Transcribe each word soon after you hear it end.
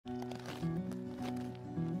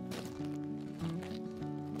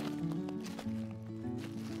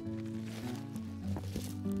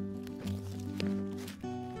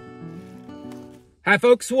Hi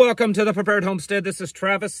folks, welcome to the Prepared Homestead. This is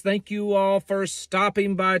Travis. Thank you all for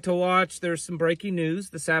stopping by to watch. There's some breaking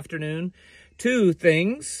news this afternoon. Two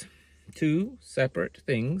separate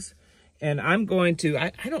things. And I'm going to,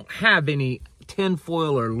 I don't have any tin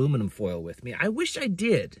foil or aluminum foil with me. I wish I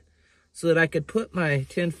did so that I could put my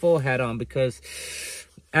tin foil hat on, because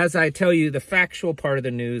as I tell you the factual part of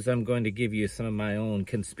the news, I'm going to give you some of my own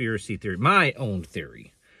conspiracy theory, my own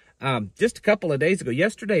theory. Just a couple of days ago,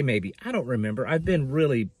 yesterday maybe, I don't remember. I've been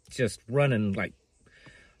really just running like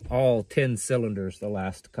all 10 cylinders the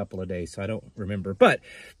last couple of days, so I don't remember. But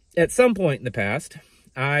at some point in the past,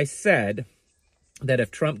 I said that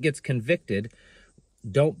if Trump gets convicted,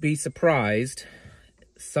 don't be surprised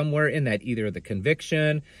somewhere in that, either the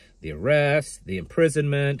conviction, the arrest, the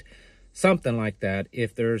imprisonment, something like that,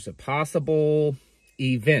 if there's a possible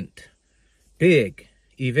event, big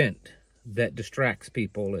event, that distracts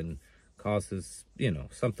people and causes,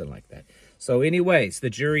 something like that. So anyways,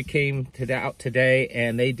 the jury came out today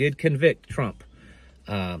and they did convict Trump.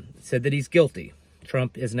 Said that he's guilty.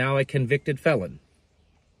 Trump is now a convicted felon.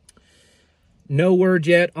 No word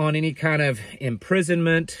yet on any kind of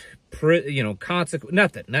imprisonment, consequence,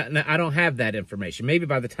 nothing. I don't have that information. Maybe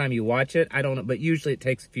by the time you watch it, I don't know. But usually it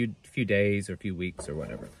takes a few days or a few weeks or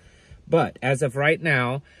whatever. But as of right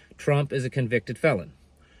now, Trump is a convicted felon.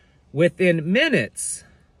 Within minutes,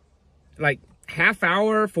 like half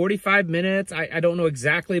hour, 45 minutes, I don't know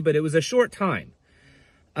exactly, but it was a short time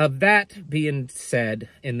of that being said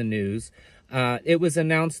in the news, it was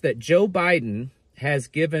announced that Joe Biden has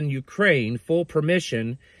given Ukraine full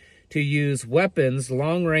permission to use weapons,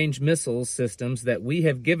 long-range missile systems that we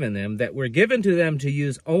have given them, that were given to them to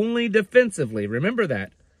use only defensively. Remember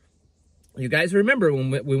that. You guys remember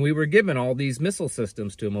when we were given all these missile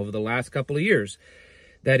systems to them over the last couple of years,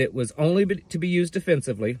 that it was only to be used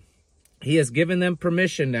defensively. He has given them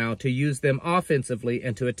permission now to use them offensively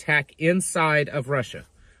and to attack inside of Russia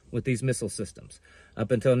with these missile systems.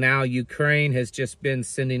 Up until now, Ukraine has just been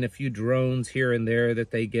sending a few drones here and there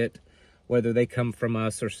that they get, whether they come from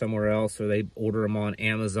us or somewhere else, or they order them on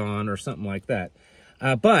Amazon or something like that.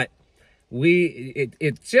 But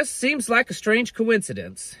it just seems like a strange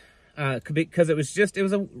coincidence. Because it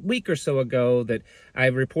was a week or so ago that I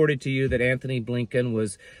reported to you that Anthony Blinken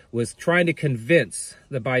was trying to convince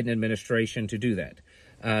the Biden administration to do that,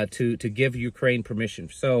 to give Ukraine permission.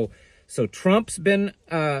 So Trump's been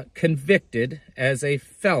convicted as a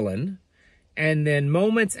felon, and then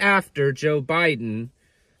moments after, Joe Biden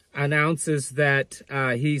announces that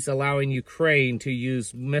he's allowing Ukraine to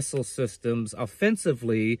use missile systems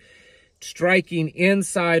offensively, striking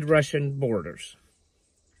inside Russian borders.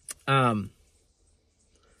 I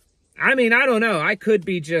don't know. I could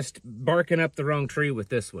be just barking up the wrong tree with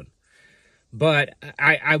this one. But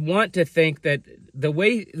I want to think that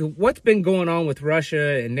what's been going on with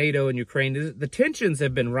Russia and NATO and Ukraine, the tensions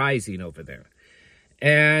have been rising over there.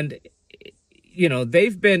 And,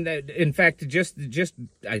 they've been, in fact, just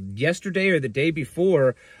yesterday or the day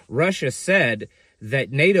before, Russia said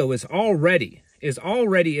that NATO is already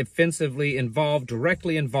offensively involved,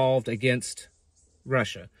 directly involved against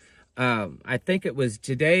Russia. I think it was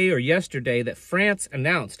today or yesterday that France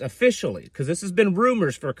announced officially, because this has been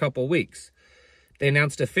rumors for a couple weeks, they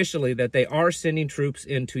announced officially that they are sending troops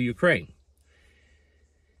into Ukraine.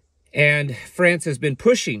 And France has been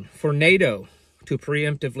pushing for NATO to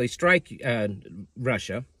preemptively strike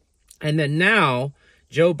Russia. And then now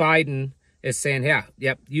Joe Biden is saying,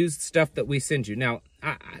 use the stuff that we send you. Now,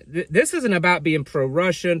 this isn't about being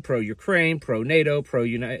pro-Russian, pro-Ukraine, pro-NATO,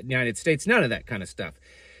 pro-United States, none of that kind of stuff.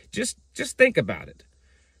 Just think about it.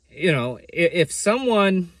 If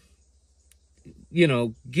someone,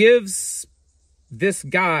 gives this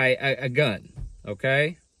guy a gun,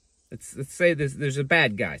 okay? Let's say there's a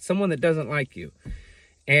bad guy, someone that doesn't like you,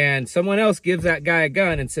 and someone else gives that guy a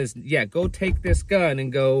gun and says, yeah, go take this gun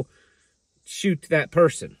and go shoot that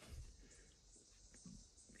person.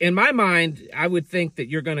 In my mind, I would think that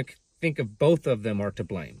you're going to think of both of them are to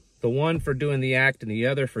blame. The one for doing the act and the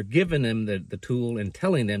other for giving them the tool and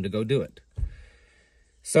telling them to go do it.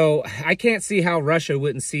 So I can't see how Russia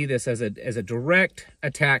wouldn't see this as a direct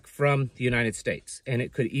attack from the United States, and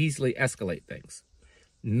it could easily escalate things.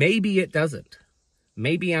 Maybe it doesn't.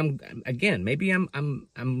 Maybe I'm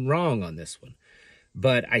wrong on this one.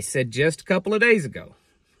 But I said just a couple of days ago,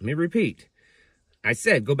 let me repeat. I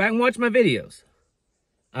said, go back and watch my videos.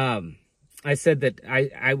 I said that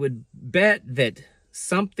I would bet that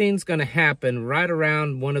something's going to happen right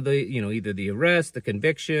around one of the, either the arrest, the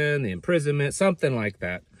conviction, the imprisonment, something like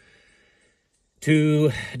that, to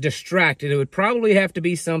distract it. It would probably have to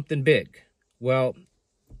be something big. Well,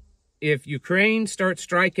 if Ukraine starts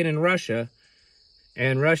striking in Russia,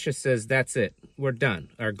 And Russia says, that's it. We're done.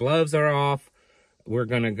 Our gloves are off. We're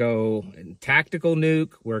going to go tactical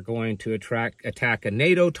nuke. We're going to attack a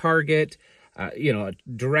NATO target,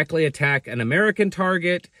 directly attack an American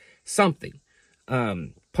target, something.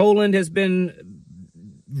 Poland has been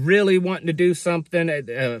really wanting to do something.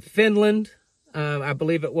 Finland, I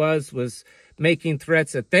believe it was making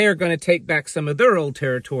threats that they are going to take back some of their old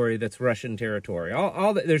territory that's Russian territory.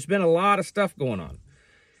 There's been a lot of stuff going on.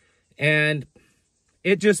 And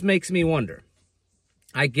it just makes me wonder.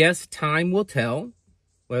 I guess time will tell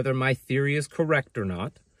whether my theory is correct or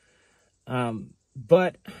not.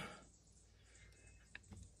 But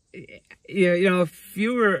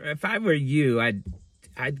if I were you, I'd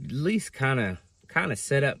at least kind of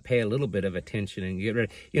set up, pay a little bit of attention and get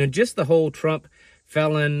ready. Just the whole Trump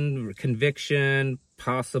felon conviction,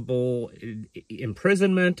 possible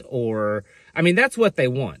imprisonment, that's what they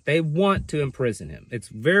want. They want to imprison him. It's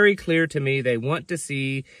very clear to me they want to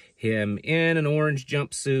see him in an orange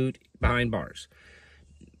jumpsuit behind bars.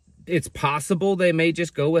 It's possible they may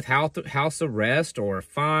just go with house arrest or a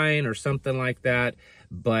fine or something like that.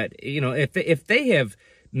 But, if they have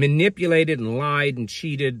manipulated and lied and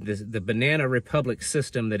cheated the banana republic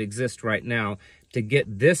system that exists right now to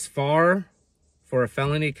get this far for a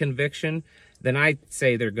felony conviction, then I'd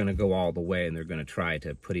say they're going to go all the way and they're going to try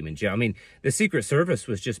to put him in jail. I mean, the Secret Service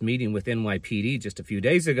was just meeting with NYPD just a few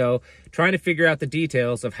days ago, trying to figure out the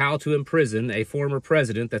details of how to imprison a former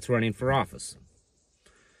president that's running for office.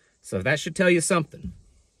 So that should tell you something.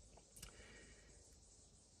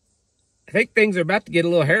 I think things are about to get a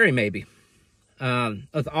little hairy, maybe.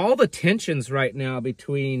 With all the tensions right now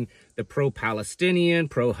between the pro-Palestinian,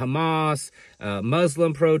 pro-Hamas,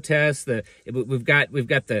 Muslim protests, we've got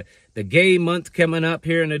the gay month coming up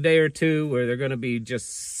here in a day or two, where they're going to be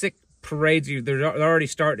just sick parades. They're already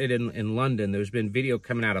started in London. There's been video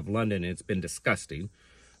coming out of London, and it's been disgusting,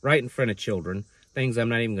 right in front of children. Things I'm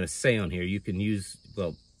not even going to say on here. You can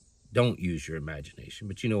don't use your imagination,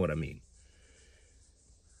 but you know what I mean.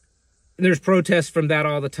 And there's protests from that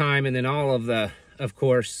all the time, and then all of the, of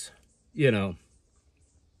course, illegals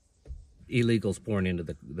pouring into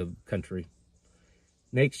the country.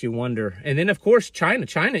 Makes you wonder. And then, of course, China,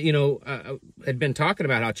 had been talking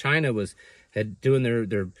about how China had doing their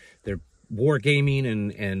war gaming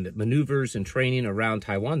and maneuvers and training around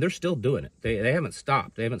Taiwan. They're still doing it. They haven't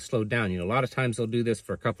stopped. They haven't slowed down. A lot of times they'll do this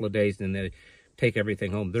for a couple of days and then they take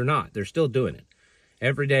everything home. They're not. They're still doing it.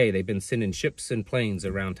 Every day they've been sending ships and planes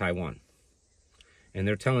around Taiwan. And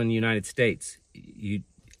they're telling the United States, you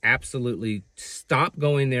absolutely stop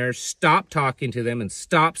going there, stop talking to them, and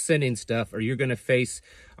stop sending stuff, or you're going to face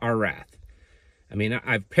our wrath. I mean,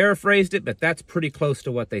 I've paraphrased it, but that's pretty close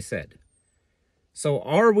to what they said. So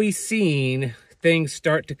are we seeing things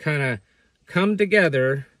start to kind of come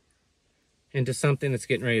together into something that's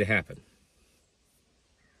getting ready to happen?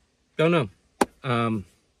 Don't know.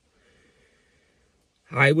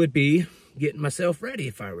 I would be getting myself ready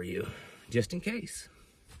if I were you, just in case.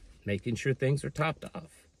 Making sure things are topped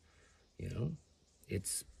off.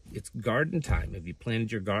 It's garden time. Have you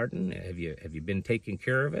planted your garden? Have you been taking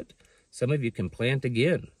care of it? Some of you can plant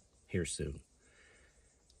again here soon.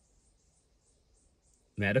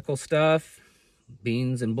 Medical stuff,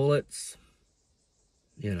 beans and bullets,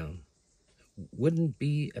 wouldn't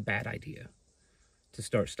be a bad idea to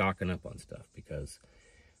start stocking up on stuff, because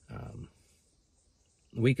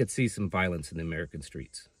we could see some violence in the American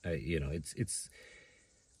streets.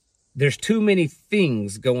 There's too many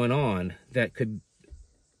things going on that could,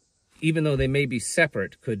 even though they may be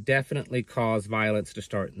separate, could definitely cause violence to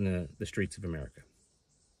start in the streets of America.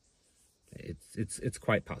 It's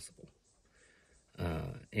quite possible.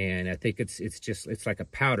 And I think it's like a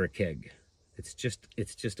powder keg. It's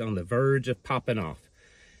just on the verge of popping off.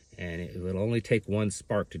 And it will only take one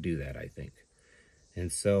spark to do that, I think.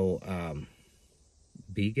 And so,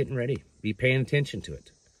 be getting ready. Be paying attention to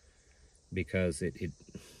it. Because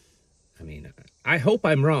I hope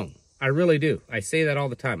I'm wrong. I really do. I say that all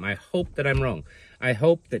the time. I hope that I'm wrong. I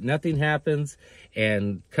hope that nothing happens,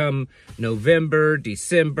 and come November,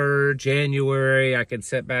 December, January, I can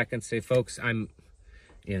sit back and say, folks,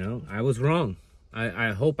 I was wrong.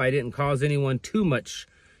 I hope I didn't cause anyone too much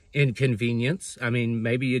inconvenience.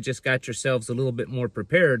 Maybe you just got yourselves a little bit more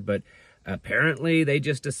prepared, but apparently they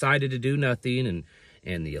just decided to do nothing,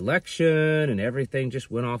 and the election and everything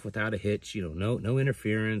just went off without a hitch. No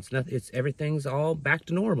interference. Nothing. Everything's all back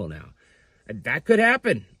to normal now. That could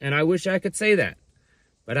happen, and I wish I could say that,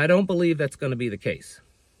 but I don't believe that's going to be the case.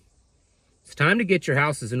 It's time to get your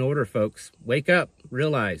houses in order, folks. Wake up,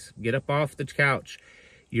 realize, get up off the couch.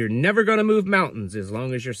 You're never going to move mountains as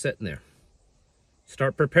long as you're sitting there.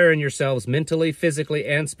 Start preparing yourselves mentally, physically,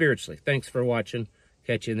 and spiritually. Thanks for watching.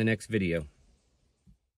 Catch you in the next video.